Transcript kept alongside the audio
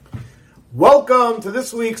Welcome to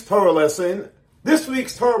this week's Torah lesson. This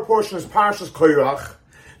week's Torah portion is Parsha's Korach.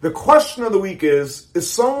 The question of the week is, if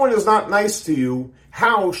someone is not nice to you,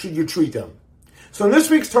 how should you treat them? So in this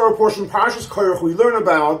week's Torah portion, Parsha's Korach, we learn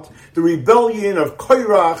about the rebellion of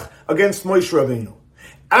Korach against Moshe Rabbeinu.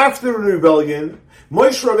 After the rebellion,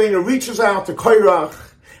 Moshe Rabbeinu reaches out to Korach,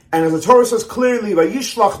 and as the Torah says clearly,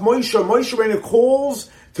 Vayishlach Moshe Rabbeinu calls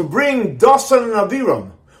to bring Dasan and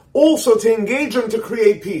Aviram, also to engage them to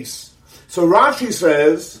create peace. So Rashi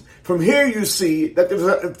says, from here you see that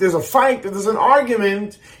if there's a fight, if there's an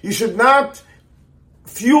argument, you should not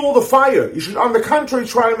fuel the fire. You should, on the contrary,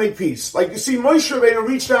 try to make peace. Like you see, Moshe Rabbeinu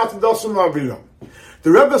reached out to Dasan and Aviram.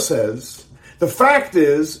 The Rebbe says, the fact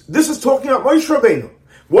is, this is talking about Moshe Rabbeinu.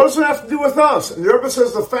 What does it have to do with us? And the Rebbe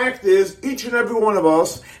says the fact is, each and every one of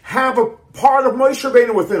us have a part of Moshe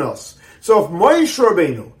Rabbeinu within us. So if Moshe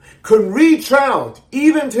Rabbeinu could reach out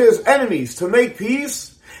even to his enemies to make peace,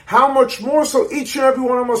 how much more so each and every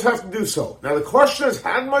one of us have to do so? Now the question is,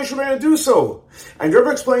 how did Moshe Rabbeinu do so? And the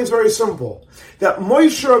Rebbe explains very simple, that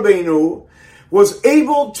Moshe Rabbeinu was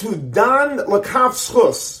able to dan l'kaf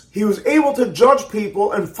schus. He was able to judge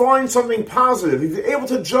people and find something positive. He was able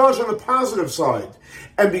to judge on the positive side.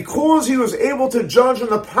 And because he was able to judge on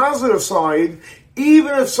the positive side,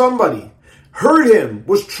 even if somebody hurt him,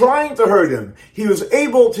 was trying to hurt him, he was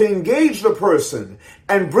able to engage the person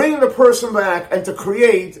and bring the person back and to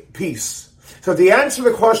create peace. So the answer to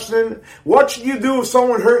the question, what should you do if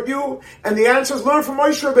someone hurt you? And the answer is, learn from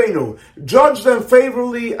Moshe Rabbeinu. Judge them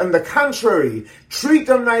favorably, and the contrary, treat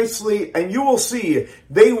them nicely, and you will see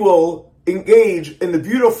they will engage in the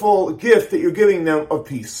beautiful gift that you're giving them of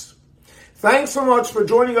peace. Thanks so much for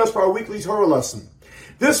joining us for our weekly Torah lesson.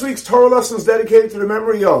 This week's Torah lesson is dedicated to the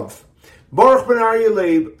memory of Baruch ben Aryeh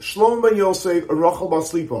Leib, Shlomo ben Yosef, and Rachel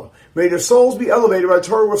Bas Lipa. May their souls be elevated by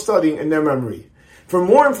Torah we're studying in their memory. For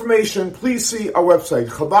more information, please see our website,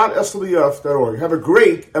 chabadslbf.org. Have a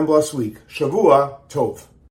great and blessed week. Shavua Tov.